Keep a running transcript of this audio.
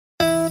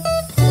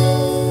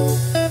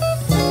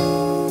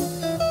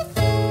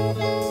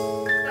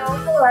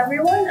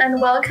and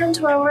welcome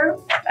to our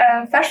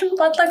Fashion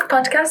Potluck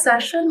podcast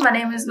session. My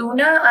name is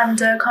Una. I'm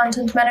the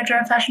content manager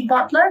of Fashion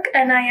Potluck,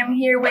 and I am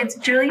here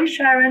with Julie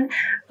Sharon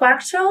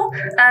Wachtel.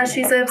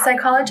 She's a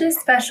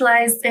psychologist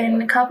specialized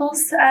in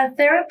couples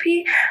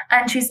therapy,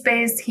 and she's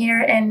based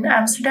here in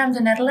Amsterdam,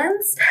 the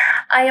Netherlands.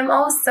 I am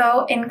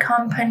also in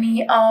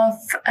company of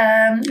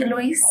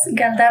Luis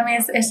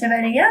Galdames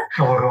Echeverria.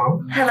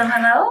 Hello.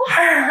 Hello.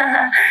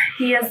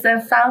 He is the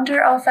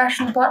founder of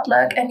Fashion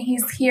Potluck, and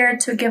he's here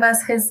to give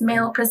us his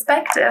male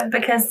perspective,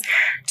 because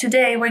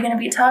today we're going to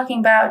be talking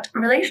about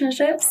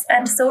relationships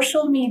and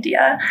social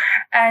media,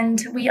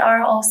 and we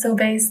are also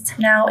based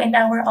now in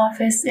our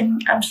office in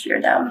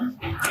Amsterdam.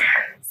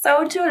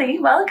 So Julie,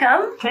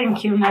 welcome.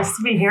 Thank you. Nice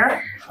to be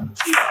here.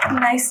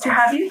 Nice to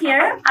have you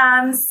here.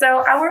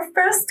 So our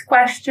first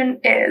question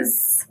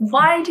is,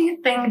 why do you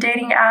think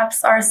dating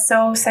apps are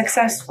so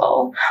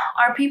successful?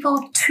 Are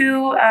people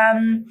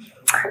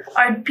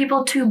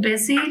too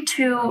busy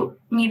to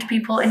meet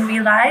people in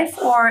real life,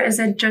 or is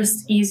it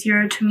just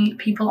easier to meet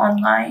people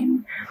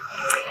online?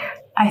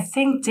 I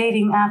think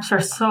dating apps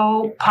are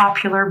so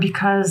popular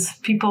because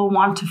people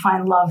want to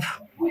find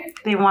love.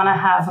 They want to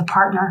have a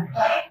partner.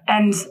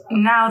 And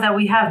now that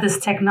we have this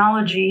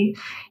technology,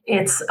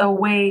 it's a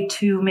way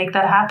to make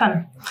that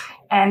happen.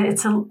 And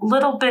it's a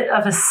little bit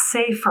of a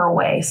safer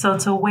way. So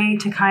it's a way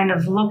to kind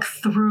of look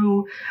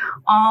through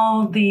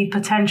all the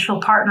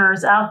potential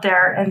partners out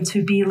there and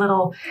to be a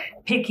little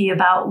picky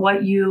about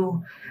what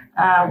you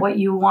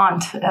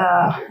want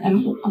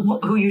and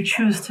who you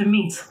choose to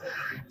meet.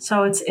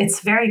 So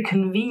it's very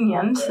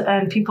convenient,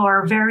 and people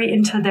are very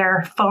into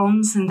their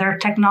phones and their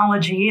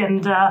technology,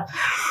 and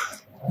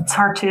it's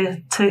hard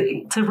to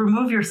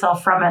remove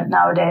yourself from it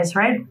nowadays,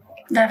 right?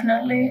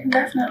 Definitely.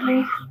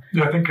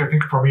 Yeah, I think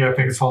for me,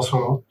 it's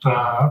also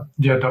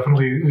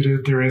definitely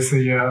there is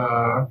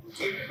a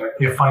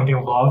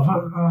finding love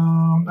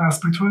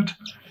aspect to it,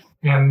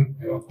 and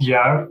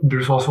yeah,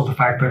 there's also the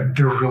fact that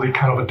they're really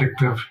kind of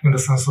addictive in the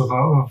sense of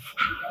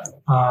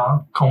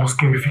almost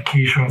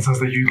gamification, in the sense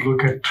that you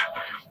look at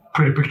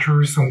pretty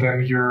pictures and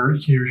then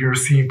you're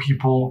seeing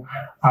people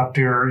at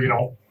their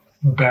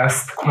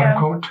best, quote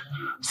unquote.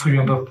 So you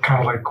end up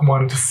kind of like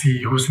wanting to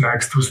see who's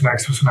next.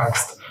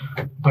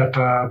 But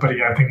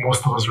yeah, I think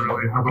most of us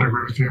really, I would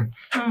agree with you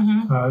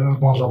at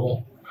one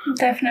level.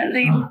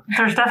 Definitely.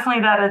 There's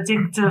definitely that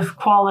addictive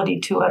quality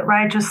to it,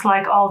 right? Just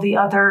like all the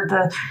other,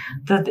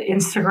 the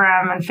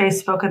Instagram and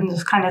Facebook, and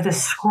this kind of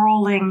this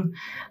scrolling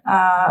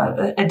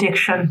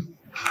addiction.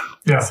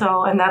 Yeah.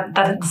 So, and that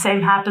the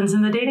same happens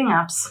in the dating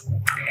apps.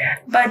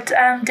 But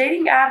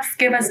dating apps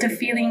give us the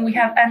feeling we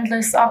have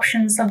endless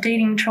options of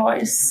dating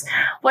choice.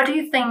 What do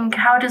you think?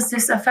 How does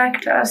this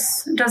affect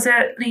us? Does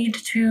it lead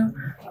to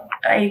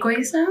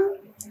egoism?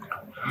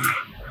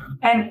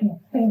 And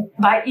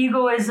by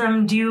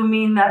egoism, do you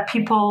mean that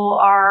people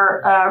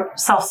are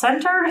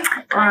self-centered?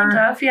 Kind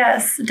of,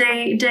 yes.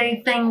 They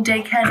think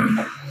they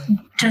can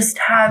just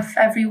have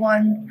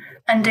everyone,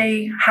 and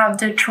they have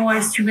the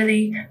choice to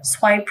really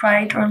swipe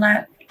right or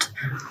left.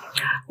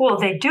 Well,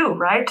 they do,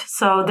 right?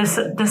 So this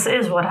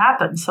is what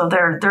happens. So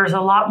there's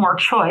a lot more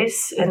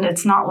choice, and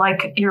it's not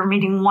like you're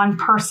meeting one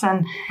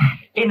person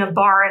in a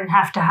bar and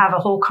have to have a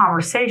whole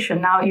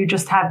conversation. Now you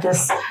just have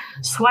this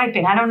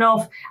swiping. I don't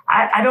know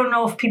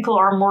if people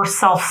are more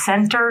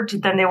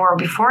self-centered than they were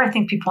before. I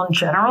think people in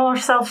general are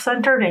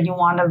self-centered, and you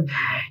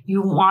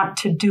want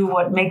to do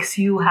what makes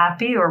you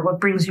happy or what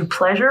brings you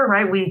pleasure,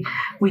 right? We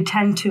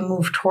tend to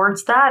move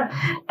towards that,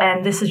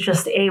 and this is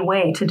just a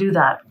way to do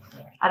that.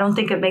 I don't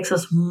think it makes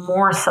us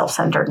more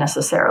self-centered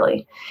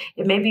necessarily.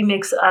 It maybe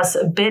makes us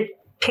a bit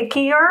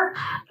pickier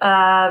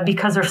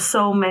because there's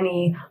so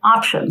many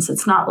options.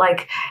 It's not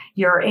like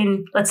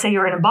let's say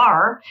you're in a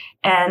bar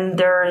and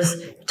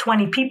there's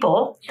 20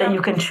 people that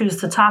you can choose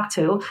to talk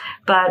to,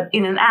 but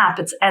in an app,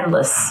 it's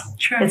endless.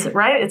 Sure. It's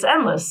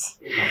endless.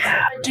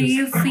 Do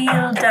you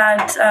feel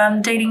that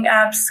dating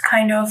apps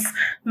kind of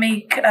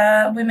make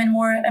women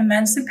more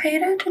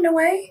emancipated in a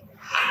way?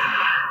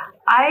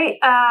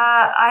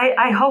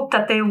 I hope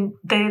that they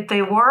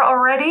were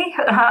already.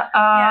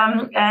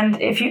 And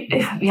if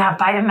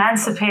by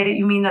emancipated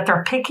you mean that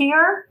they're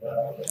pickier.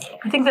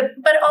 I think that,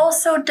 but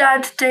also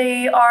that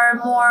they are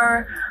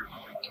more.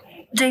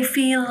 They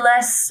feel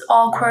less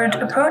awkward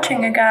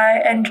approaching a guy,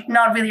 and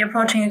not really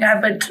approaching a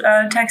guy, but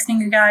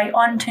texting a guy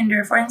on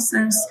Tinder, for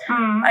instance.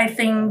 I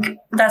think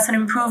that's an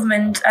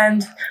improvement.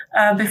 And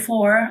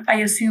before, I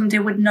assumed they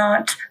would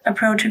not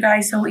approach a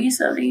guy so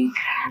easily.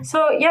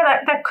 So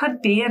yeah, that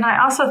could be. And I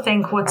also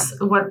think what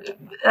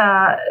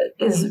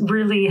is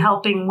really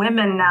helping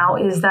women now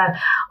is that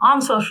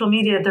on social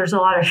media, there's a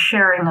lot of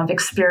sharing of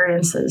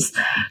experiences.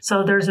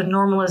 So there's a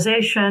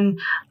normalization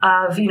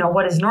of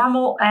what is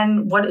normal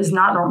and what is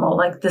not normal.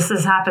 like this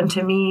has happened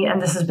to me and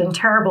this has been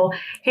terrible.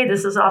 Hey,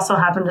 this has also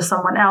happened to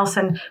someone else.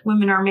 And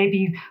women are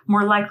maybe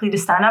more likely to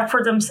stand up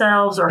for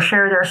themselves or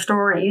share their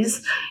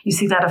stories. You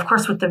see that, of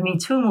course, with the Me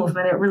Too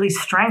movement. It really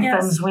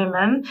strengthens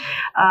women.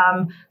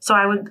 So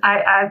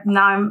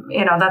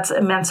that's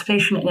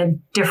emancipation in a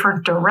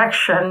different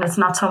direction. It's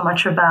not so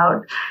much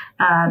about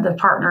the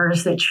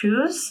partners they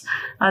choose,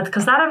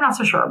 because that I'm not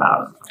so sure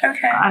about.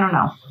 Okay. I don't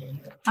know.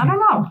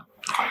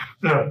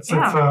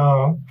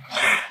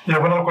 Yeah,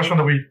 one other question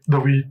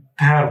that we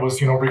had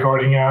was,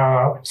 regarding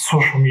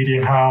social media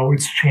and how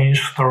it's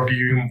changed our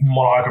view of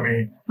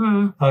monogamy.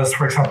 As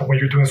for example, when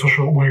you're doing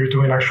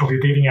actually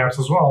dating apps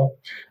as well,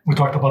 we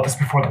talked about this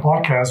before the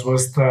podcast,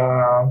 was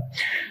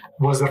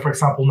that, for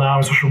example, now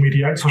in social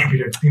media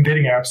in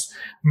dating apps,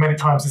 many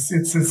times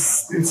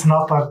it's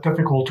not that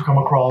difficult to come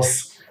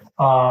across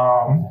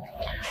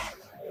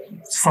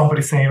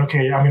somebody saying,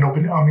 okay, I'm in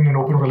an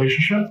open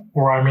relationship,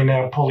 or I'm in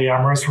a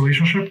polyamorous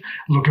relationship,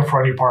 looking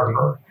for a new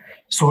partner.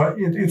 So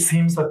it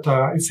seems that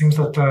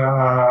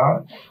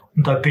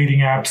that dating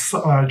apps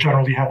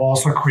generally have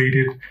also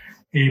created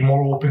a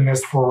more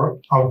openness for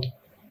a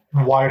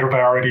wider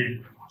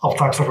variety of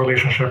types of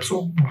relationships.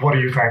 What do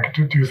you think?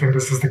 Do you think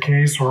this is the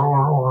case,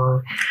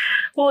 or?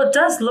 Well, it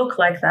does look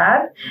like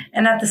that,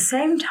 and at the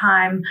same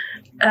time,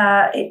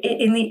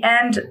 in the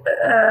end,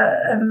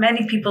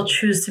 many people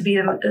choose to be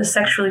in a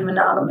sexually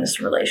monogamous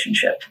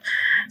relationship.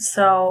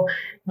 So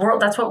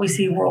that's what we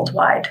see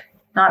worldwide.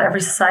 Not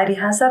every society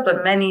has that,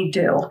 but many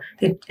do.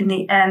 In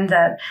the end,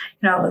 that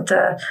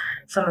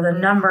some of the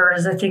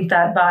numbers, I think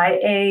that by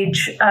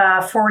age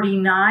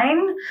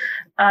 49,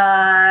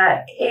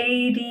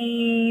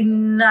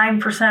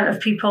 89%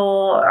 of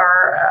people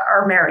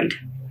are married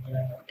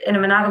in a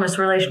monogamous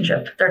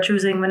relationship. They're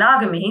choosing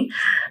monogamy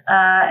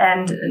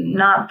and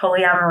not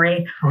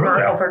polyamory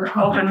or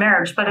open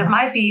marriage. But it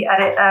might be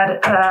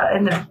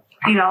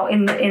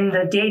in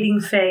the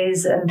dating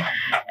phase and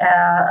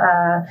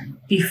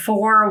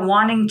before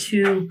wanting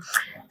to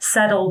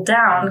settle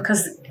down,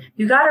 because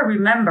you got to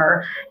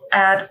remember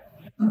at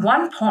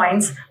one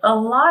point a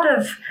lot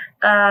of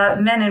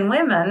men and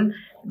women,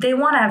 they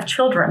want to have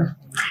children,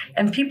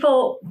 and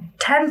people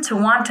tend to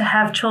want to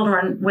have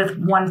children with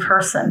one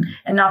person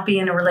and not be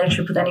in a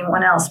relationship with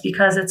anyone else,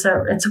 because it's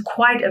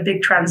quite a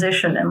big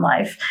transition in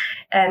life,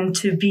 and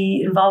to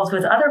be involved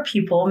with other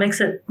people makes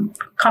it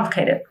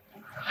complicated.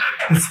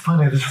 It's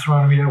funny. This just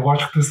reminded me. I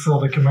watched this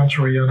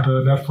documentary on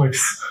the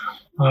Netflix.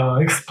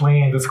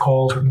 Explained. It's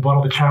called. One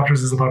of the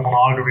chapters is about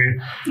monogamy,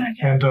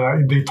 and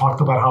they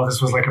talked about how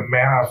this was like a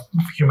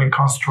human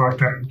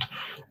construct,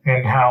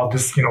 and how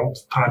this,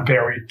 had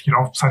varied,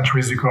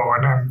 centuries ago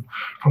and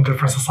from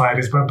different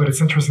societies. But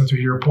it's interesting to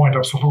hear your point.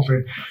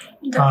 Absolutely.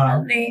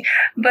 Definitely.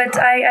 But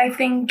I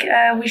think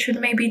we should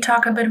maybe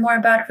talk a bit more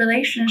about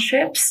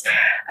relationships.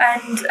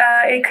 And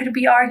it could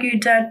be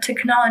argued that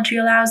technology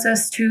allows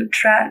us to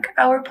track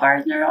our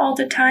partner all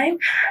the time.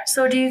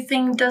 So do you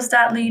think, does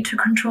that lead to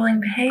controlling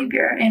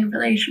behavior in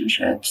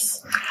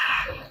relationships?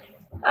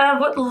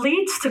 What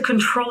leads to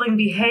controlling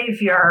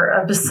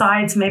behavior,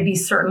 besides maybe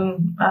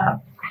certain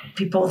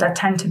people that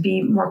tend to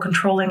be more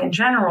controlling in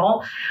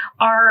general,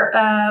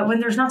 are when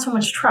there's not so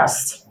much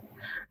trust,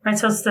 right?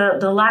 So it's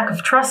the lack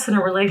of trust in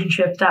a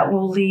relationship that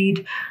will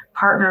lead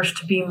partners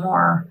to be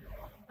more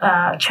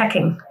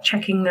checking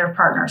their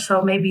partner.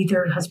 So maybe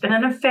there has been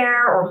an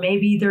affair, or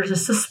maybe there's a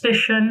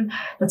suspicion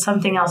that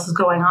something else is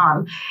going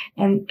on.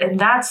 And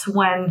that's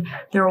when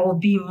there will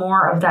be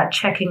more of that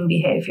checking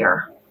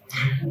behavior.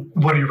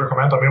 What do you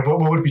recommend? I mean, what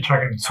would be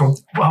checking? So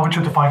how would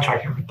you define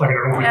checking?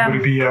 Would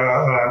it be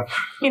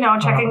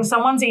checking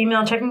someone's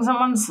email, checking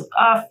someone's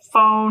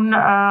phone,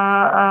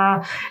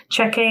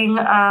 checking,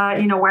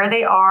 where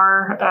they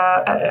are,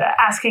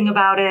 asking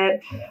about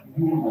it.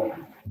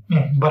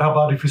 But how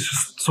about if it's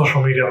just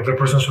social media? The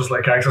person's just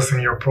like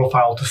accessing your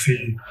profile to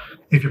see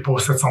if you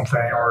posted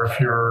something, or if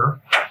you're,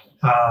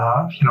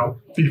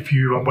 if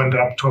you went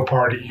up to a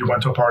party,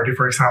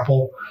 for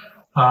example,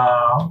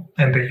 and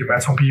then you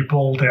met some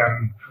people,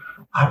 then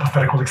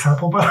hypothetical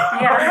example, but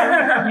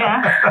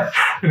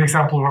an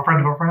example of a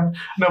friend.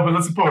 No, but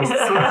let's suppose.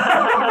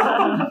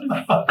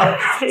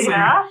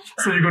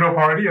 So you go to a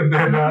party, and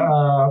then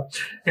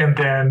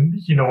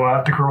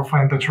the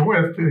girlfriend that you're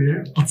with,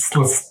 let's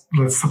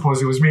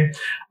suppose it was me.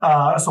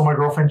 So my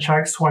girlfriend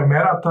checks who I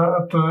met at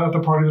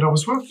the party that I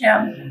was with.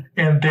 Yeah.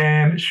 And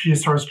then she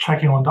starts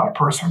checking on that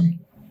person.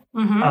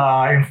 Mm-hmm.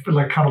 And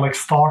kind of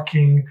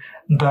stalking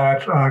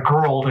that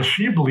girl that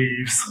she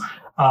believes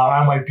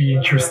I might be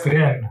interested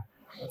in,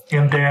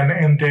 and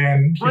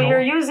then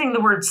you're using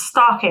the word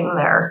stalking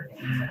there.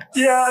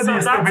 Yeah, so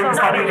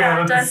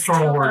that's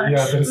too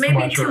much.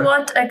 Maybe to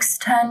what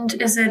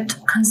extent is it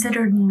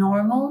considered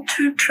normal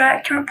to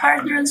track your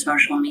partner on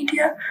social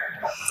media?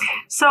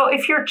 So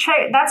if you're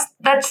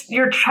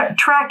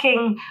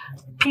tracking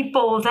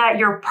people that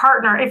your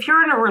partner, if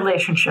you're in a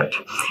relationship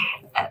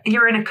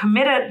you're in a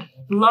committed,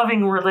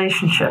 loving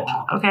relationship,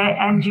 okay,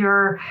 and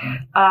you're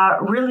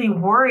really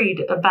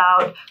worried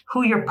about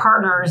who your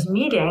partner is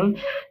meeting,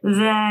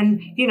 then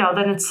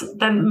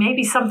then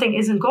maybe something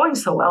isn't going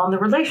so well in the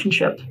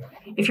relationship.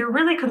 If you're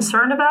really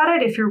concerned about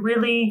it, if you're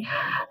really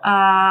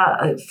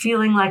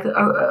feeling like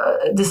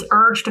this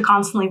urge to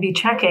constantly be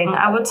checking,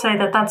 I would say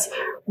that that's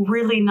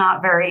really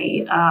not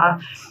very.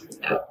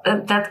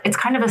 That it's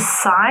kind of a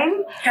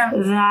sign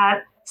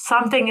that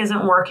something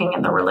isn't working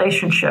in the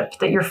relationship,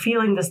 that you're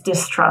feeling this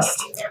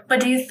distrust.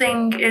 But do you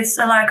think it's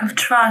a lack of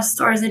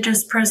trust, or is it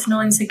just personal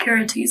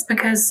insecurities?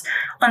 Because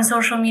on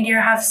social media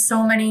you have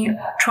so many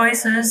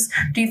choices.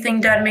 Do you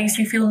think that makes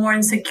you feel more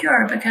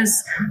insecure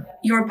because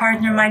your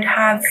partner might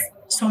have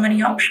so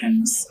many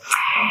options?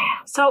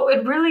 So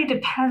it really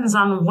depends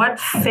on what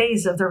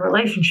phase of the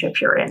relationship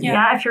you're in.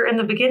 Yeah. If you're in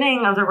the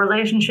beginning of the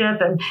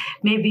relationship and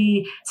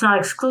maybe it's not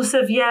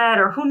exclusive yet,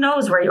 or who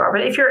knows where you are.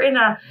 But if you're in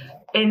a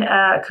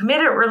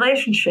committed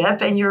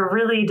relationship and you're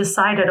really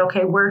decided,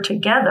 okay, we're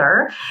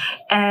together,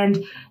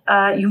 and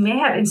you may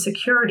have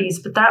insecurities,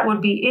 but that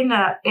would be in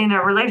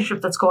a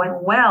relationship that's going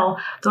well.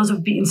 Those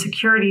would be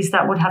insecurities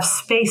that would have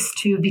space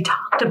to be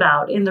talked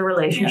about in the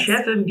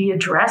relationship and be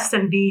addressed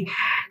and be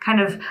kind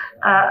of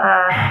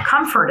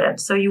comforted.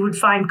 So you would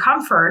find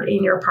comfort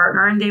in your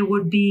partner, and they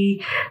would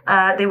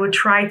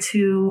try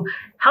to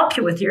help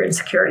you with your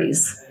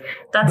insecurities.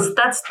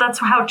 That's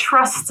how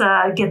trust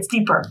gets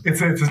deeper.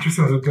 It's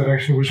interesting that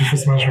actually what you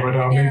just mentioned right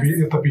now,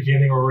 maybe at the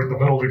beginning or in the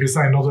middle, because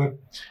I know that,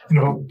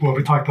 well,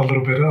 we talked a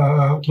little bit,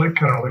 like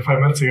 5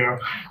 minutes ago,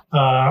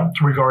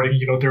 regarding,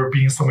 there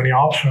being so many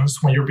options.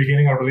 When you're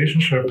beginning a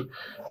relationship,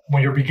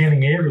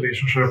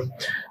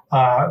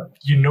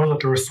 you know that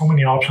there are so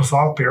many options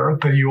out there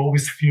that you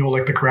always feel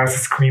like the grass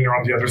is greener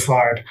on the other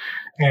side.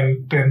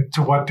 And then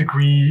to what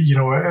degree,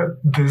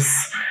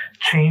 this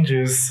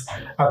changes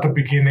at the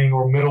beginning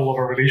or middle of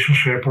a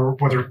relationship, or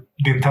whether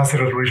the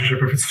intensity of the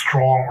relationship, if it's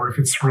strong or if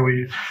it's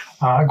really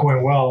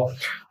going well.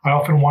 I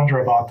often wonder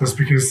about this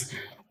because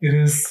it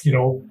is,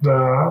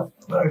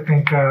 I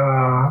think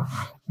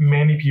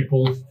many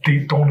people, they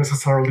don't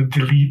necessarily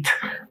delete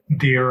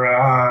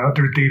their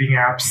dating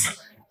apps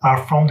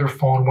from their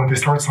phone when they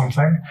start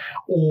something.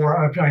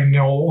 Or I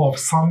know of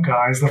some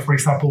guys that, for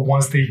example,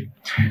 once they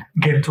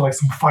get into like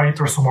some fight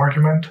or some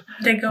argument,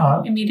 they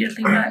go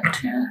immediately back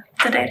to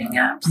the dating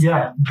apps.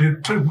 Yeah,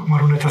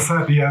 Maruneta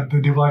said,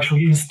 they will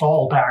actually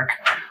install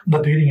back the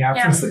dating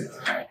apps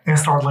and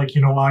start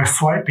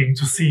swiping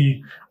to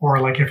see, or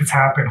like if it's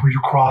happened, who you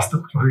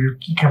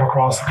came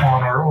across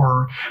on,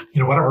 or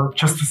whatever,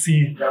 just to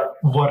see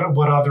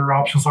what other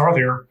options are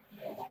there.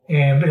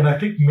 And I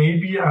think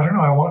maybe, I don't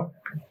know,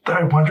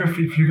 I wonder if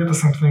you get the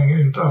same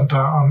thing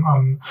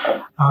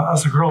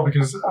as a girl,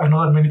 because I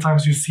know that many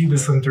times you see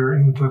this in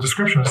the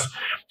descriptions.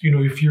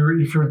 If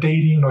you're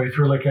dating, or if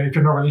you're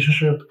in a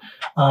relationship,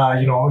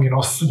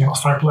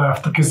 swipe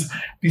left, because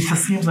it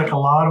just seems like a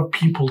lot of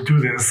people do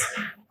this.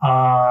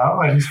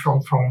 At least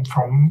from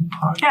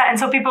and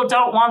so people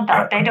don't want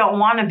that. They don't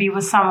want to be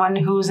with someone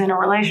who's in a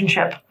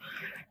relationship.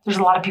 There's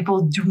a lot of people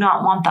who do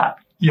not want that.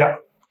 Yeah.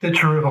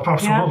 True,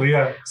 absolutely,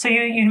 yeah. So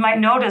you might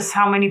notice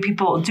how many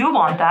people do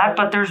want that,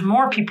 but there's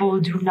more people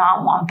who do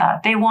not want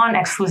that. They want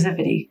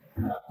exclusivity.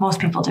 Most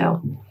people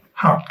do.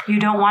 Huh. You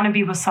don't want to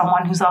be with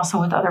someone who's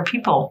also with other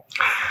people.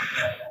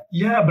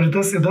 Yeah, but it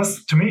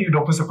does. To me, it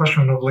opens the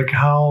question of like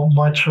how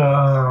much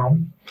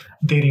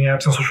dating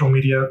apps and social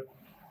media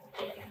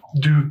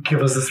do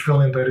give us this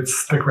feeling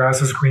that the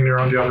grass is greener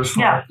on the other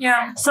side.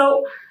 Yeah.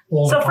 So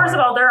first of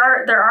all, there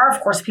are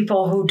of course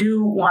people who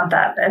do want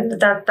that,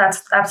 and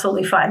that's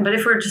absolutely fine. But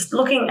if we're just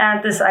looking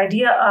at this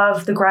idea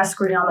of the grass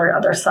green on the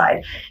other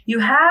side, you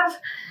have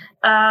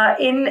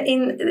in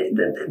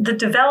the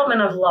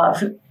development of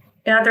love.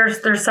 Yeah,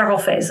 there's several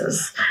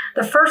phases.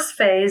 The first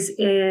phase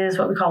is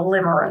what we call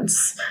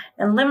limerence.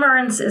 And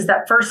limerence is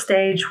that first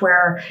stage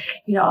where,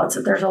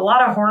 there's a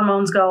lot of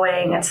hormones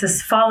going. It's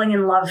this falling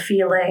in love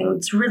feeling.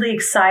 It's really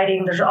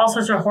exciting. There's all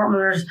sorts of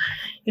hormones.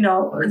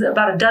 There's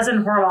about a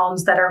dozen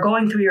hormones that are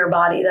going through your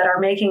body that are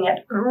making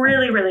it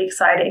really, really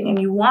exciting. And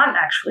you want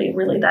actually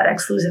really that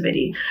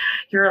exclusivity.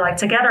 You're like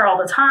together all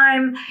the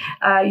time.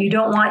 You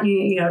don't want,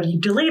 you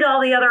delete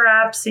all the other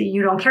apps.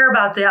 You don't care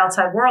about the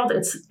outside world.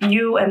 It's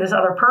you and this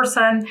other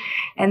person.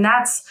 And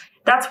that's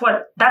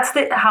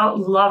how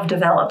love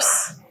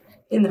develops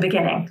in the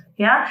beginning.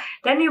 Yeah.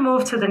 Then you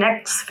move to the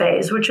next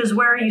phase, which is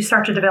where you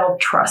start to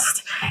develop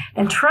trust.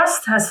 And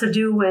trust has to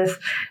do with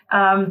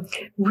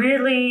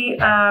really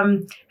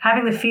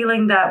having the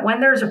feeling that when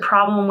there's a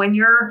problem, when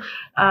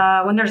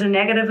there's a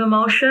negative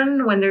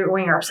emotion, when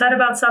you're upset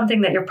about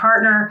something, that your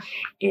partner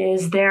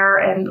is there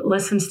and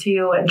listens to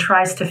you and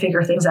tries to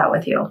figure things out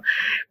with you.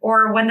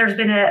 Or when there's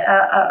been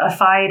a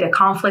fight, a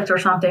conflict or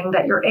something,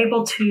 that you're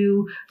able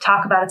to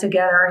talk about it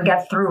together and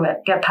get through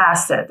it, get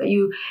past it, that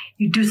you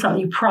do something,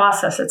 you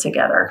process it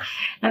together.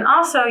 And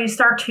also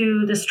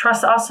this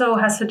trust also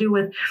has to do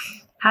with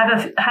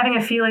having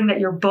a feeling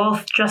that you're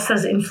both just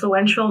as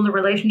influential in the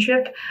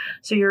relationship.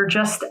 So you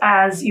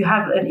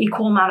have an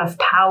equal amount of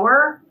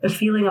power, a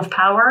feeling of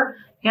power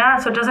Yeah,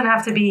 so it doesn't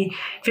have to be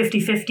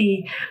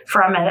 50-50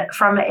 from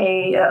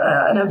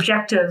an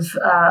objective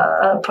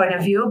point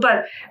of view,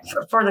 but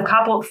for the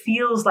couple, it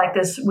feels like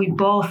this. We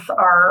both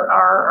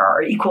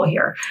are equal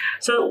here.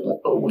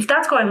 So if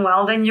that's going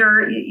well, then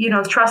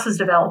the trust is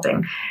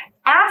developing.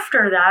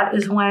 After that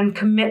is when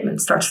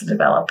commitment starts to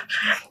develop,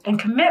 and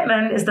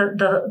commitment is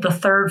the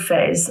third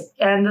phase.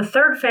 And the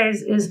third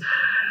phase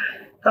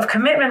of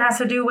commitment has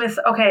to do with,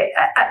 okay,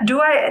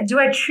 do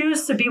I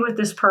choose to be with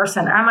this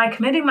person? Am I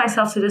committing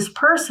myself to this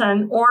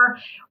person, or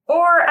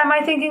am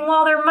I thinking,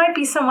 well, there might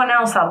be someone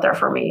else out there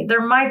for me.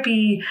 There might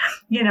be,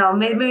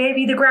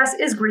 maybe the grass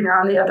is greener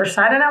on the other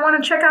side, and I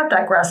want to check out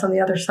that grass on the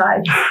other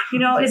side.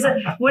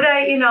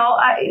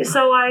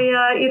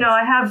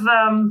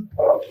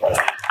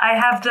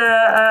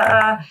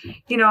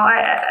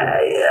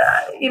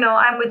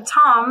 I'm with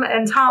Tom,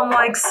 and Tom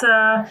likes,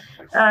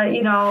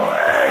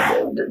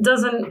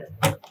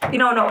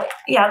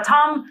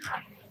 Tom,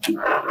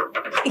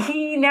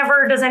 he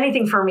never does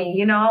anything for me.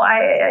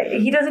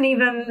 He doesn't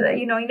even,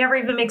 he never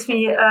even makes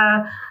me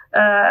a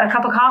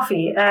cup of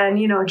coffee. And,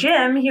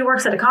 Jim, he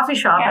works at a coffee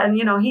shop, and,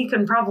 he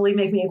can probably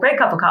make me a great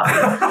cup of coffee.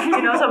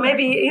 So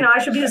maybe, I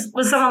should be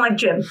with someone like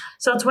Jim.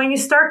 So it's when you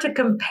start to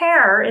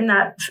compare in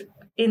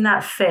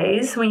that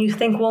phase, when you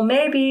think, well,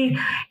 maybe,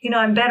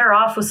 I'm better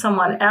off with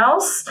someone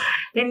else,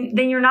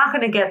 then you're not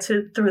going to get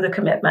through the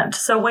commitment.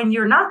 So when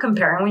you're not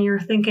comparing, when you're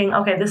thinking,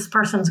 okay, this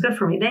person's good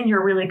for me, then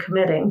you're really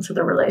committing to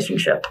the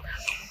relationship.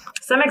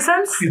 Does that make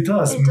sense? It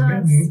does. It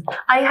does.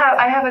 I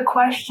have a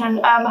question.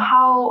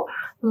 How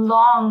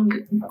long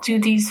do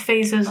these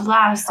phases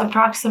last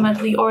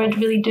approximately, or it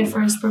really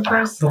differs per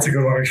person? That's a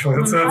good one, actually.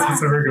 That's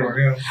a very good one,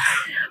 yeah.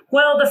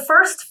 Well, the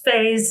first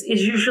phase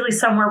is usually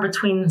somewhere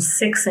between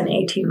 6 and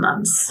 18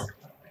 months.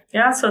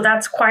 Yeah, so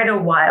that's quite a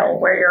while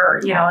where you're,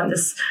 in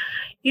this.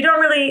 You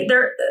don't really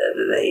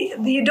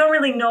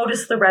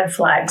notice the red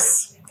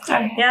flags.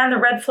 Okay. Yeah, and the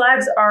red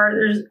flags are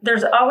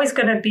there's always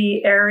going to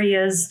be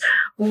areas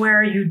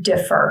where you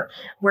differ,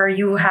 where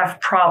you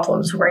have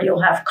problems, where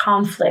you'll have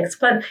conflicts.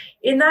 But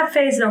in that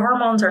phase, the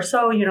hormones are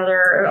so,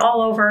 they're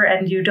all over,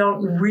 and you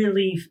don't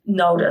really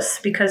notice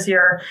because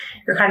you're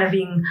kind of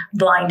being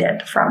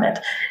blinded from it.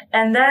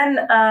 And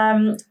then,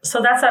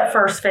 so that's that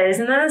first phase.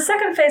 And then the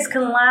second phase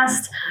can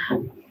last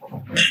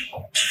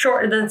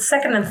short, the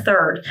second and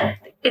third.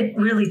 It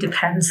really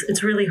depends.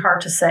 It's really hard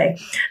to say.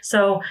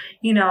 So,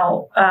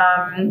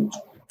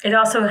 it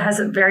also has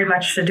very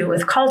much to do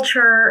with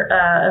culture.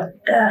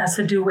 It has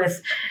to do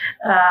with,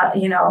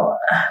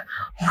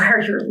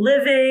 where you're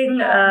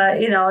living.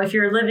 If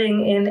you're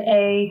living in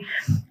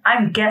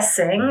I'm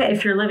guessing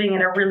if you're living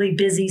in a really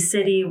busy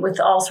city with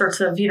all sorts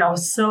of,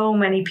 so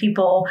many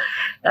people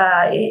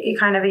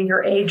kind of in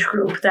your age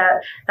group,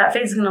 that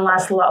phase is going to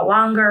last a lot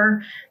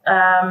longer.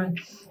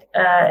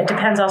 It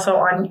depends also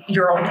on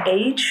your own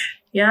age.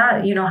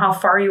 Yeah, how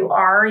far you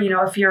are.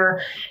 If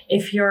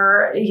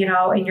you're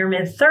in your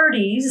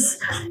mid-30s,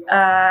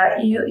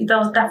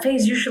 that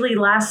phase usually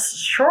lasts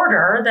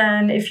shorter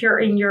than if you're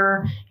in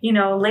your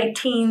late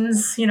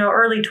teens,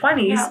 early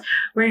 20s,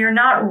 where you're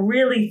not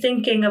really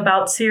thinking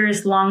about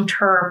serious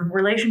long-term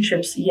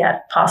relationships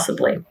yet,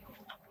 possibly.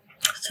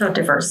 So it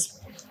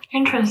differs.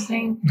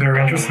 Interesting.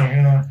 Very interesting.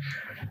 Yeah.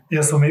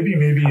 Yeah, so maybe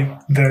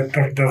the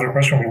other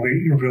question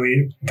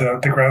really the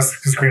grass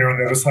is greener on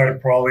the other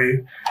side.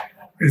 Probably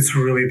it's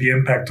really the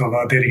impact of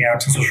dating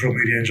apps and social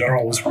media in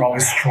general was probably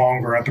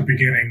stronger at the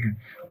beginning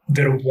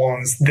than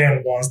once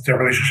the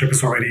relationship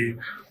is already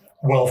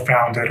well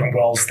founded and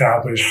well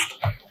established.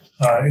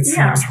 It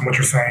seems from what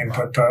you're saying,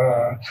 but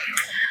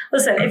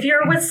listen, if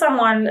you're with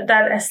someone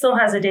that still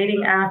has a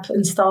dating app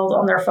installed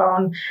on their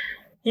phone,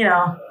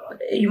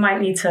 you might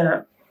need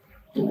to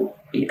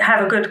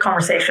have a good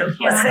conversation,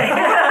 let's say.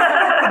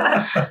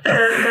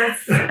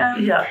 That's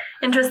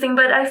interesting,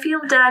 but I feel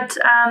that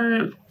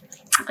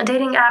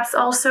dating apps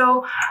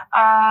also,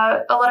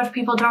 a lot of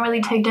people don't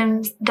really take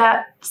them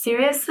that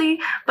seriously,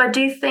 but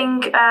do you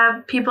think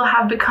people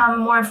have become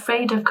more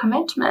afraid of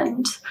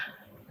commitment?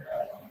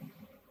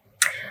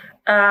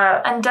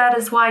 And that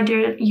is why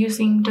they're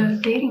using the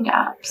dating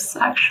apps,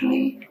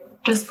 actually,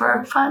 just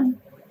for fun.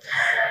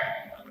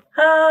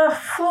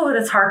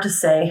 That's hard to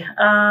say.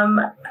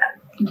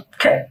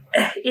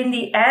 In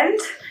the end,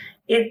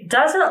 it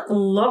doesn't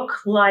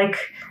look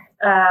like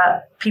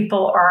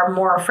people are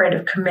more afraid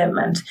of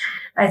commitment.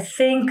 I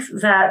think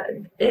that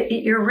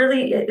you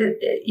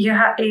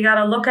got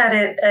to look at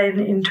it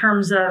in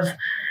terms of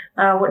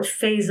what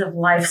phase of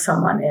life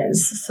someone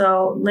is.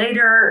 So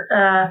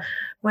later,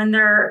 when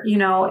they're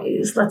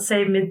let's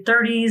say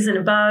mid-30s and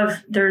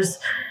above, there's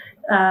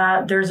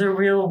a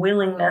real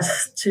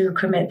willingness to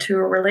commit to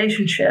a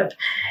relationship,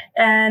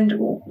 and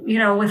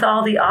with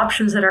all the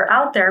options that are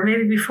out there,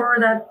 maybe before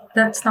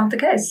that's not the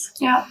case.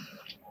 Yeah.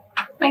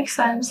 Makes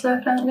sense,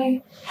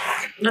 definitely.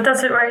 But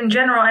that's it, right? In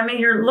general, I mean,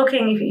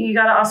 you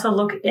got to also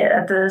look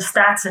at the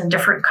stats in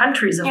different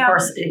countries, of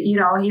course.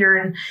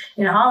 Here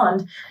in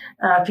Holland,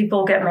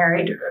 people get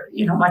married,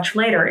 much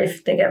later,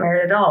 if they get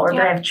married at all, or they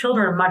have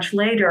children much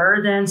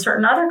later than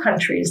certain other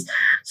countries.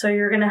 So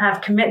you're going to have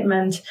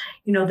commitment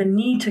the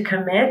need to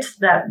commit,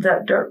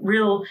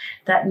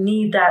 that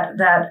need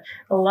that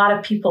a lot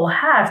of people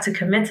have to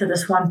commit to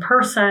this one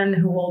person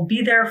who will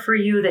be there for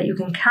you, that you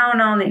can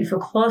count on, that you feel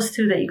close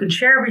to, that you can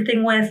share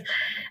everything with.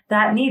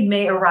 That need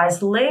may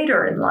arise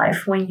later in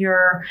life when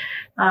you're,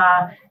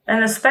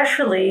 and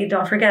especially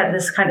don't forget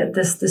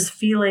this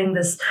feeling,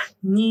 this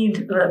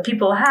need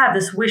people have,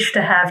 this wish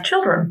to have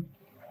children.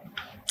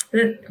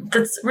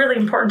 That's really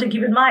important to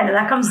keep in mind, and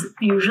that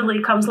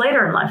usually comes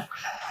later in life.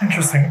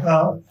 Interesting.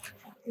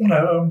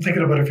 I'm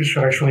thinking about if we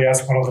should actually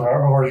ask one of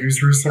our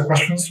users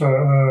questions,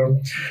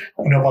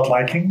 about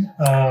liking.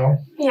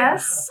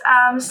 Yes.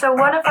 So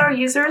one of our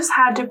users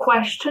had a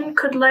question: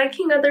 could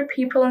liking other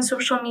people on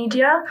social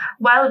media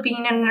while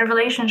being in a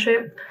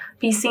relationship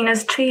be seen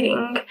as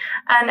cheating,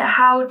 and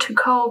how to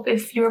cope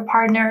if your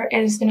partner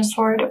is in a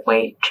sort of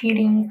way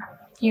cheating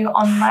you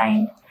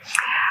online?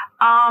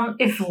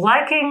 If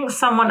liking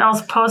someone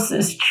else's posts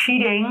is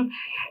cheating,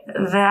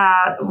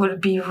 that would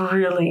be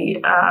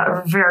really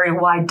a very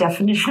wide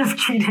definition of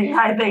cheating,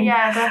 I think.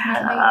 Yeah,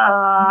 definitely.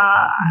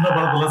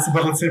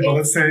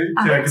 Let's say.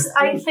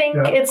 I think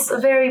it's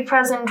very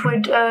present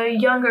with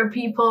younger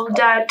people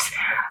that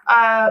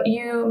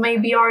you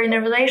maybe are in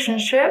a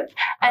relationship,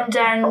 and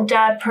then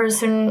that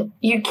person,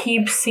 you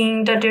keep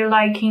seeing that they're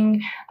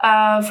liking,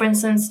 for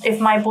instance,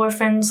 if my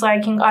boyfriend's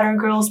liking other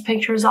girls'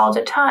 pictures all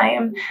the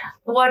time,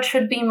 what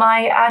should be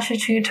my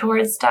attitude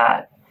towards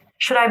that?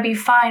 Should I be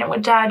fine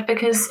with that?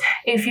 Because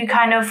if you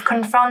kind of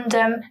confront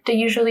them, they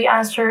usually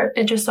answer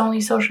it's just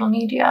only social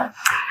media.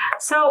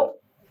 So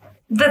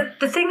the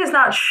thing is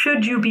not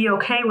should you be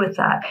okay with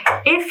that.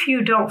 If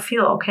you don't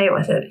feel okay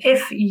with it,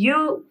 if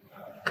you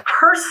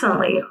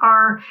personally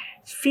are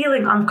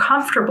feeling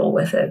uncomfortable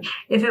with it,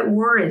 if it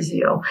worries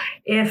you,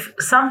 if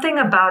something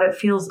about it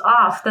feels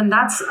off, then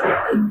that's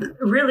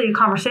really a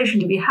conversation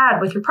to be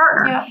had with your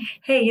partner. Yeah.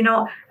 Hey,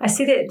 I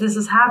see that this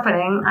is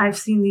happening. I've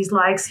seen these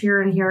likes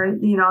here and here,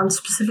 and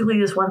specifically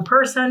this one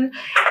person.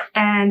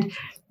 And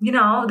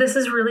this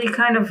is really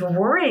kind of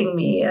worrying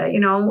me.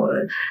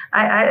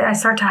 I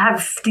start to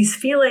have these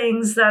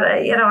feelings that,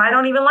 I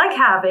don't even like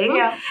having.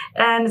 Yeah.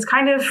 And it's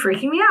kind of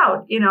freaking me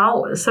out,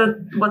 So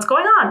what's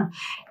going on?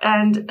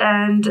 And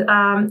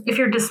if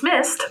you're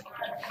dismissed,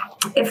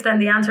 if then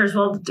the answer is,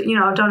 well,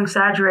 don't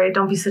exaggerate,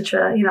 don't be such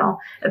a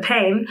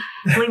pain,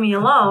 leave me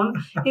alone,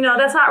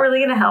 that's not really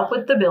going to help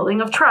with the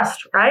building of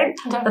trust, right?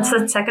 Definitely. That's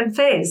the second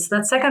phase.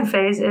 That second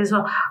phase is,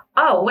 well,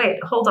 oh,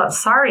 wait, hold on.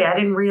 Sorry, I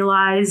didn't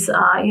realize,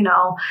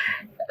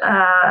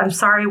 I'm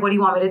sorry, what do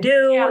you want me to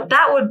do? Yeah.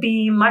 That would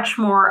be much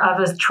more of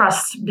a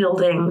trust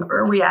building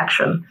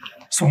reaction.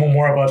 So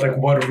more about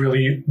what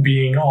really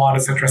being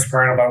honest and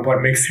transparent about what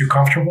makes you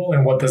comfortable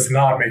and what does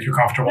not make you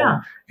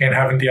comfortable, and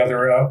having the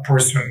other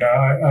person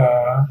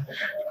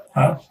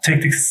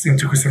take this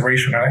into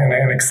consideration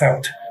and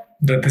accept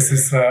that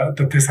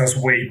this has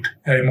weight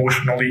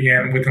emotionally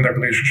and within the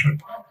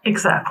relationship.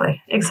 Exactly.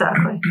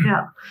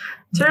 Yeah.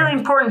 It's really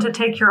important to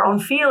take your own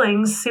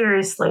feelings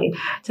seriously,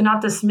 to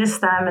not dismiss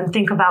them and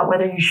think about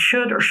whether you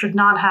should or should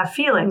not have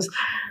feelings.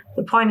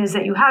 The point is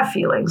that you have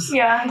feelings,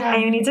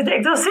 and you need to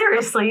take those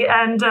seriously.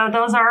 And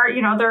those are,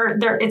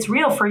 they're it's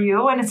real for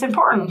you, and it's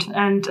important.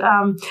 And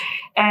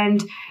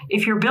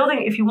if you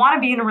want to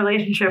be in a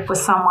relationship with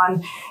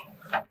someone,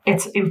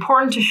 it's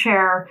important to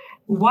share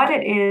what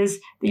it is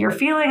that you're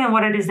feeling and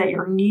what it is that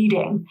you're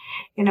needing.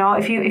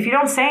 If you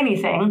don't say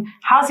anything,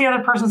 how's the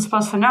other person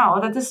supposed to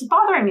know that this is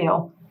bothering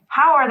you?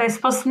 How are they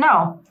supposed to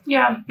know?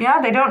 Yeah,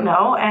 they don't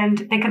know, and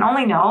they can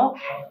only know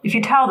if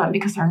you tell them,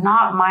 because they're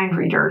not mind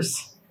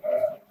readers.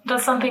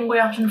 That's something we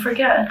often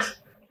forget.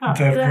 That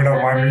we're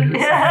not mind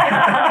readers.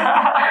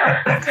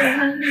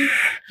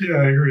 Yeah,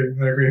 I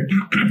agree.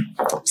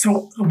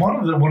 So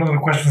one of the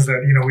questions that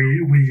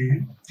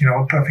we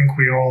I think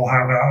we all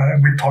have,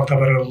 we talked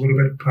about it a little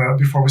bit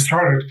before we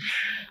started.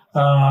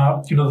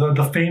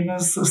 The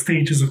famous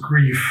stages of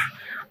grief.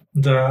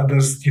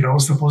 There's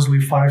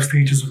supposedly 5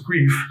 stages of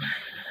grief.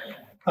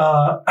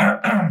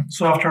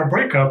 So after a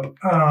breakup,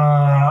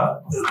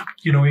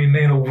 in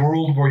a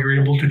world where you're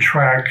able to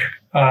track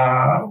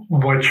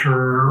what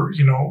your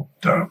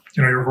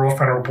your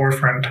girlfriend or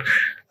boyfriend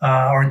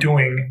are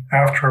doing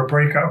after a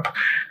breakup,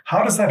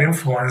 how does that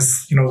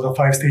influence the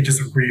 5 stages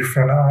of grief?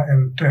 And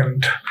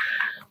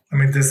I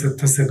mean, does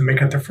it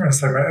make a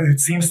difference? I mean,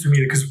 it seems to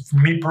me, because for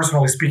me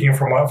personally speaking,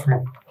 from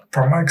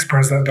my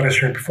experience that I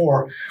shared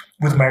before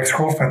with my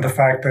ex-girlfriend, the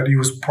fact that it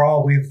was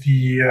probably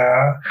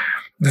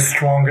the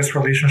strongest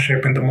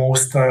relationship and the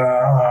most,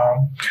 I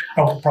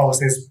would probably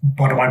say it's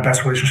one of my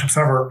best relationships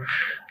ever.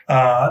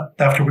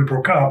 After we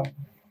broke up,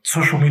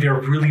 social media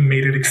really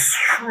made it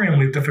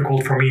extremely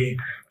difficult for me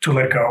to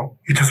let go.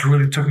 It just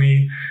really took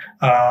me,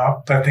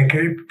 I think,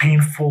 a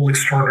painful,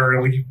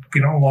 extraordinarily,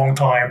 long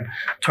time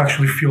to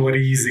actually feel at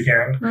ease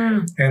again.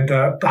 And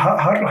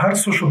how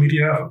does social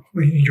media,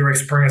 in your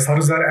experience, how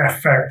does that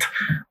affect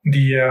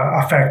the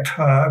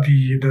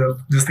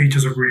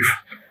stages of grief?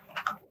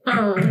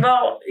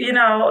 Well,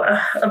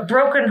 a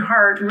broken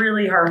heart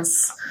really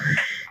hurts.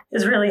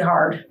 Is really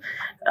hard.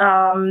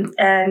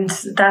 And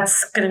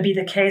that's going to be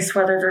the case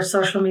whether there's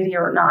social media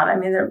or not. I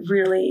mean, it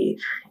really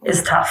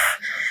is tough.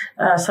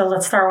 So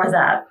let's start with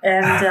that.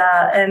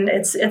 And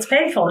it's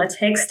painful and it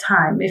takes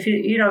time. If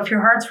if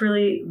your heart's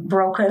really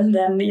broken,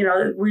 then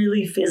it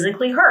really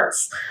physically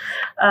hurts.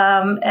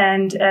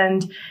 And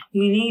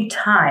you need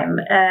time.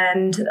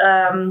 And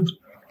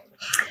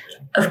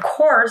of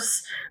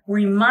course,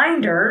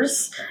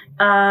 reminders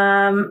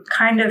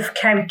kind of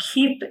can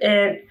keep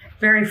it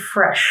very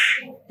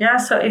fresh. Yeah.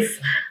 So if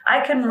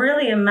I can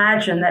really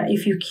imagine that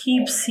if you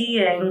keep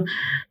seeing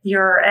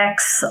your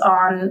ex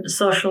on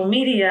social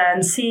media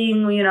and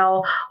seeing,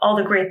 all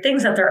the great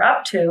things that they're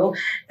up to,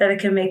 that it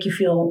can make you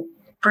feel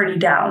pretty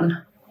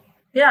down.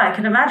 Yeah, I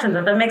can imagine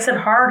that makes it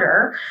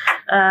harder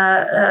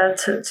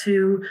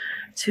to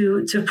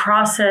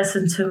process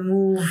and to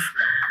move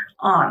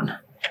on.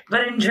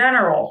 But in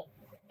general,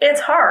 it's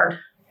hard.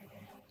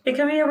 It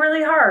can be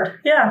really hard.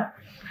 Yeah.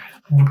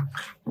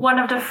 One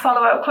of the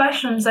follow-up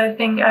questions, I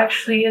think,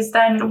 actually is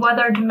then what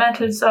are the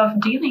methods of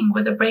dealing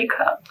with a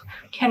breakup?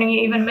 Can you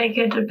even make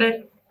it a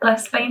bit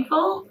less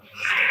painful?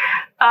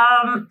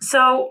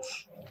 So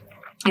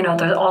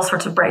there's all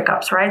sorts of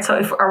breakups, right?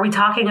 So are we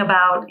talking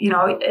about,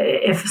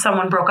 if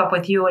someone broke up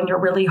with you and you're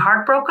really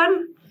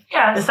heartbroken?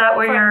 Yes. Is that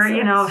where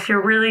you're, if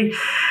you're really,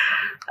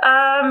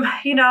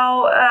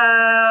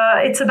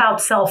 it's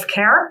about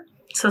self-care.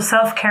 So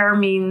self-care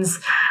means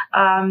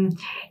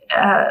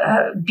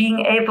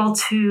being able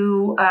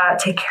to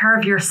take care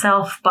of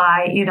yourself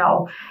by,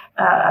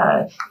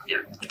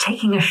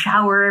 taking a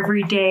shower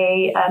every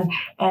day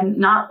and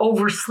not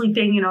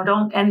oversleeping.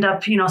 Don't end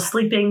up,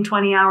 sleeping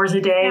 20 hours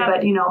a day,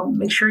 but,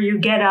 make sure you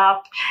get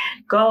up,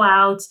 go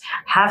out,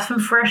 have some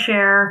fresh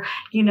air,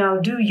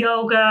 do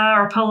yoga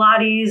or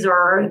Pilates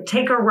or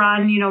take a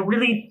run,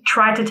 really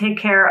try to take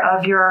care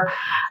of your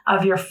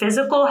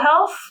physical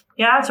health.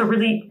 Yeah. So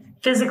really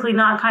physically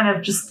not kind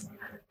of just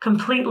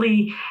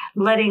completely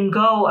letting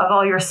go of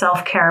all your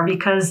self-care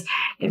because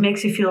it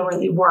makes you feel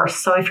really worse.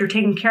 So if you're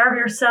taking care of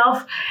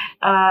yourself,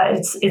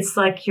 it's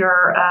like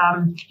you're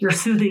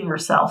soothing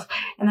yourself.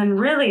 And then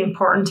really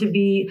important to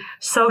be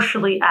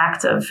socially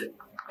active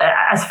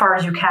as far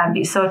as you can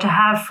be. So to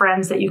have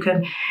friends that you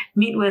can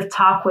meet with,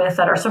 talk with,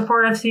 that are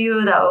supportive to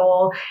you, that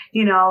will,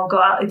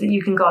 go out,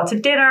 you can go out to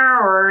dinner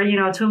or,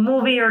 to a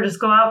movie or just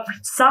go out for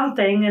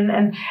something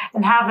and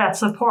have that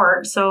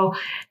support. So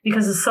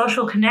because the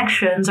social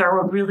connections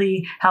are what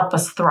really help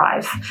us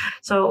thrive.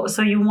 So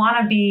you want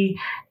to be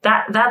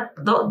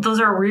those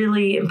are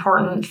really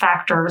important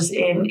factors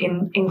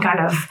in kind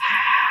of,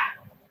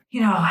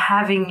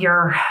 having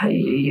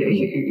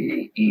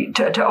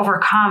to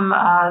overcome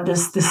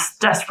this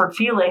desperate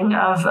feeling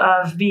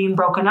of being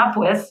broken up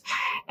with.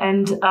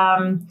 And,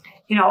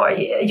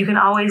 you can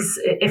always,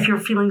 if you're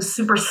feeling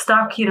super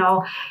stuck,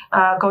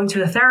 going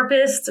to a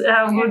therapist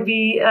would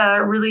be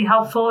really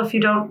helpful. If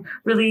you don't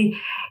really,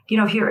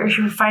 if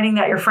you're finding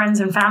that your friends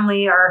and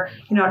family are,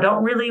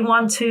 don't really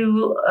want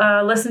to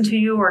listen to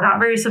you or not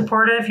very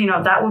supportive,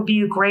 that would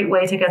be a great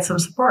way to get some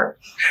support.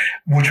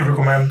 Would you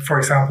recommend, for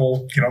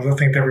example, I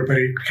think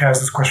everybody has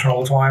this question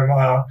all the time,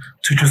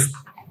 to just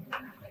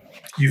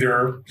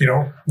either,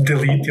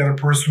 delete the other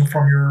person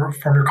from your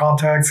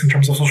contacts in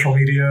terms of social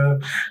media?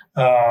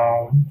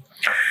 Block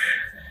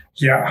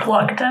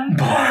them.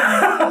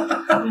 Block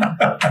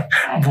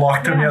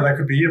them, that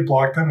could be it.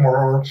 Block them,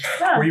 or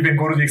even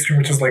go to the extreme,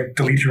 which is like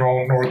delete your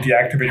own or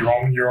deactivate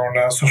your own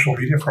social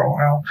media for a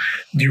while.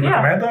 Do you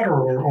recommend that,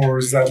 or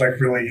is that like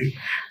really?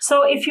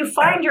 So if you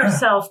find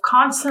yourself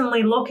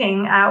constantly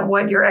looking at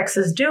what your ex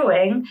is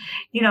doing,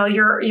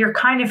 you're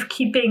kind of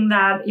keeping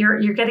that.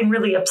 You're getting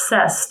really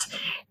obsessed.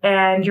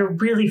 And you're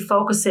really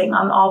focusing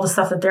on all the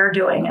stuff that they're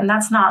doing. And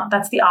that's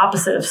the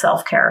opposite of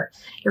self-care.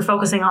 You're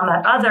focusing on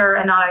that other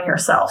and not on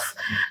yourself.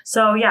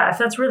 So if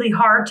that's really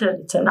hard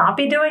to not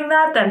be doing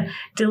that, then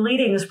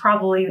deleting is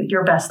probably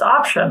your best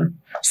option.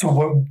 So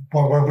what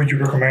would you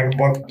recommend?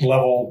 What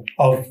level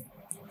of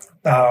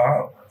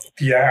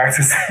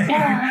access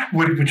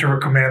would you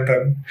recommend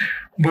then?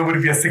 What would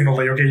it be a signal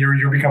that, okay,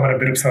 you're becoming a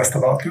bit obsessed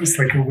about this?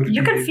 Like,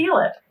 you can feel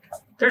it.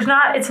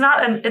 It's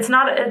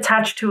not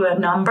attached to a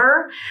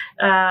number,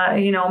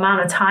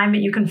 amount of time,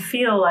 but you can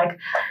feel like,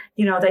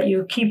 that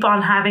you keep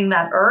on having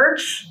that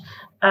urge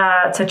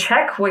to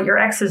check what your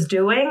ex is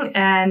doing.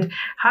 And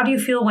how do you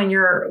feel when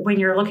you're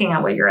looking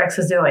at what your ex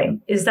is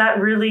doing? Is that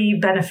really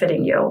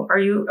benefiting you?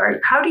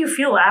 How do you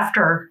feel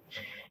after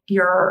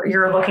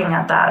you're looking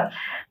at that?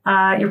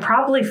 You're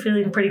probably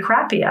feeling pretty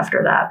crappy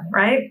after that,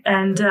 right?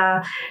 And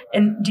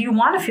do you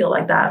want to feel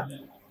like that?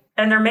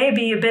 And there may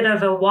be a bit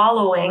of a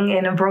wallowing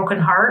in a broken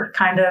heart,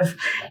 kind of,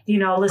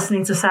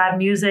 listening to sad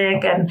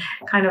music and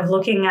kind of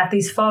looking at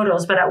these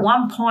photos. But at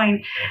one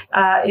point,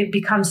 it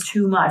becomes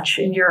too much,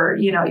 and you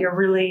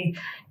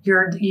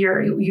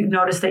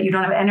notice that you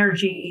don't have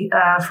energy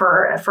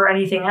for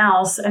anything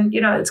else, and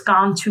it's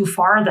gone too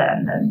far.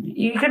 Then, and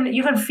you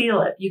can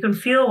feel it. You can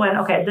feel when,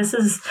 okay, this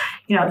has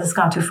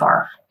gone too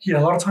far. Yeah,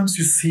 a lot of times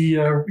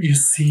you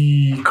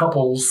see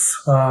couples.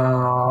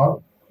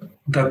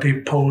 that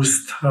they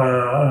post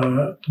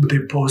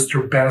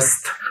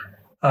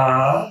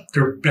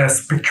their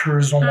best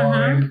pictures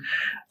online.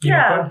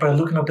 Yeah. By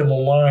looking at them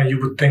online, you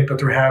would think that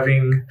they're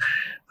having,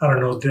 I don't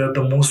know,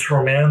 the most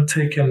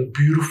romantic and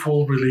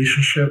beautiful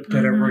relationship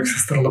that ever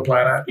existed on the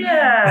planet.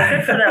 Yeah,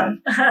 good for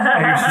them.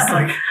 And you're just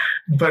like,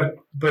 but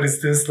is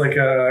this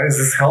is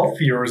this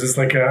healthy, or is this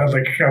like a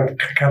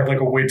kind of like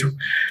a way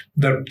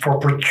for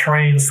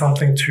portraying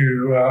something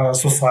to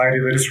society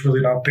that is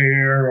really not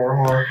there,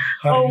 or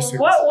how do you see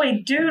what this?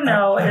 we do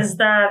know is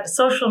that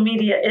social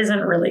media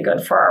isn't really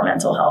good for our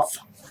mental health.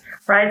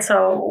 Right.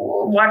 So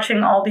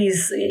watching all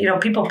these,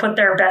 people put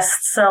their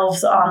best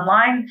selves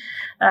online.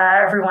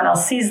 Everyone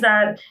else sees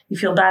that. You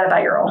feel bad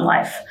about your own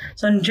life.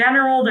 So in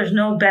general, there's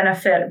no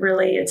benefit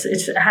really. It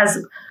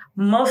has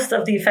most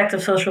of the effect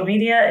of social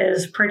media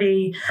is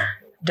pretty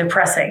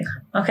depressing.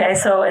 Okay.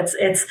 So it's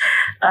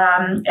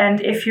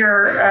and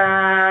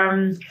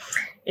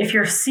if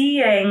you're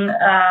seeing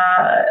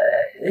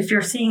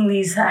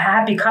these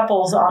happy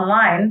couples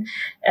online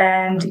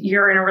and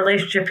you're in a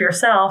relationship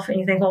yourself and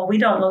you think, well,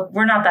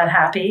 we're not that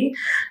happy,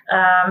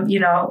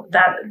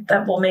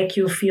 that will make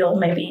you feel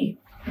maybe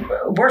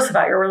worse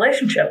about your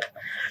relationship.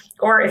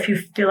 Or if you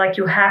feel like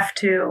you have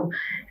to,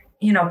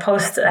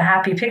 post a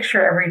happy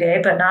picture every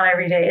day, but not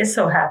every day is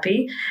so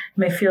happy, you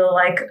may feel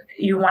like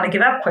you want to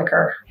give up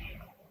quicker.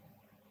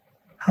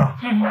 Huh.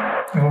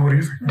 Well, what do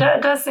you think?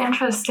 That's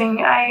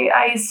interesting.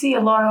 I see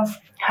a lot of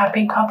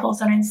happy couples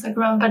on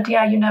Instagram, but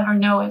yeah, you never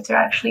know if they're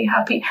actually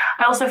happy.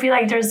 I also feel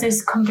like there's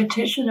this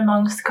competition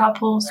amongst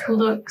couples who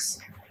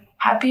looks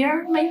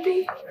happier,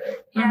 maybe.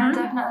 Yeah,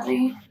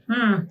 definitely.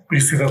 You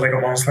see that like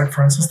amongst like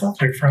friends and stuff,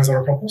 like friends that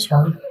are couples,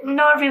 or?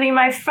 Not really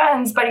my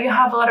friends, but you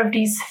have a lot of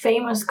these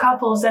famous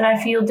couples, and I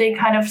feel they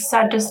kind of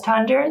set the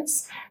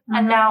standards,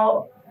 and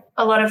now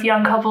a lot of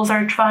young couples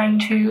are trying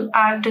to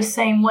act the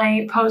same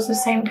way, post the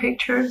same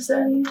pictures,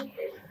 and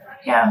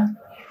yeah.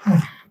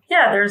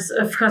 Yeah, there's,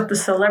 of course, the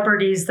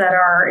celebrities that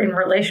are in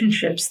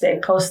relationships. They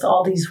post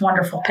all these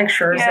wonderful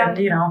pictures, and,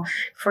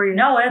 before you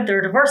know it,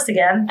 they're divorced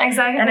again.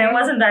 Exactly. And it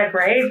wasn't that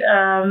great.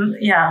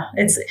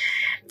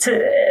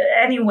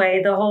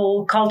 Anyway, the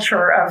whole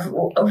culture of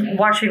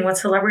watching what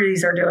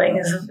celebrities are doing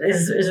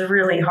is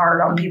really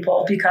hard on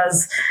people,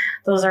 because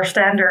those are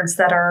standards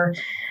that are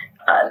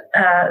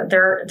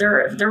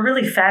they're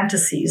really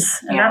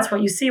fantasies, and that's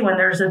what you see when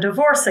there's a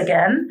divorce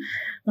again.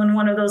 When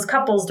one of those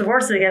couples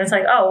divorces again, it's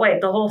like, oh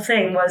wait, the whole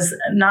thing was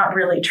not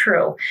really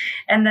true.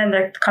 And then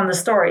there come the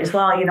stories.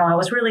 Well, I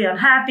was really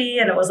unhappy,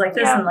 and it was like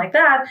this and like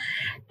that.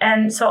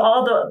 And so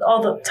all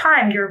the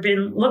time you've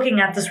been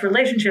looking at this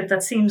relationship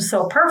that seems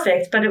so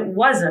perfect, but it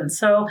wasn't.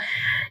 So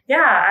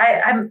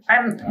yeah,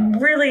 I'm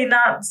really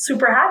not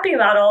super happy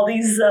about all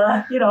these,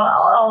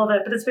 all of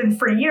it. But it's been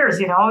for years,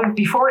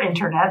 before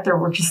internet, there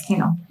were just,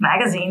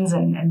 magazines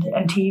and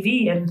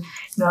TV, and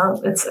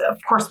it's of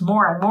course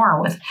more and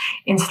more with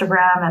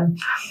Instagram and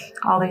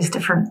all these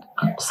different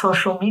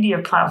social media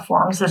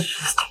platforms. It's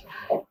just,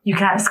 you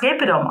can't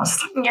escape it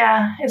almost.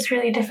 Yeah, it's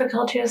really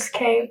difficult to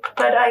escape.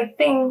 But I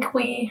think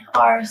we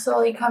are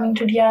slowly coming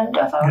to the end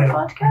of our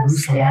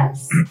podcast.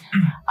 Yes.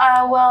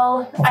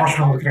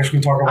 Unfortunately, we can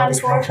actually talk about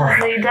this for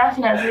Unfortunately,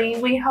 definitely.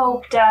 We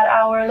hope that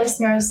our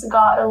listeners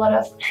got a lot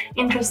of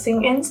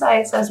interesting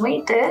insights as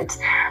we did.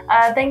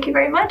 Thank you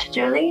very much,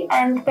 Julie.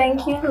 And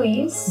thank you,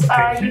 Louise.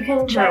 You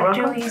can check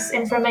Julie's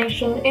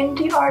information in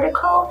the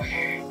article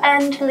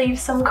and leave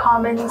some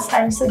comments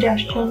and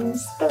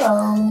suggestions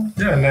below.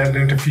 Yeah,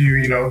 and if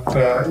you,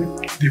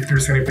 if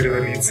there's anybody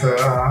that needs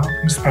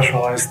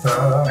specialized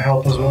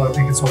help as well, I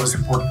think it's always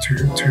important to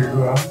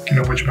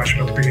what you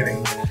mentioned at the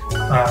beginning,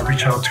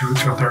 reach out to a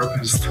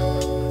therapist.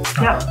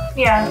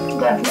 Yeah,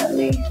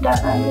 definitely.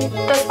 That's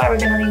why we're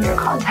going to leave your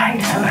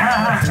contact.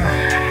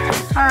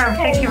 All right,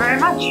 thank you very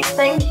much.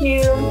 Thank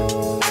you.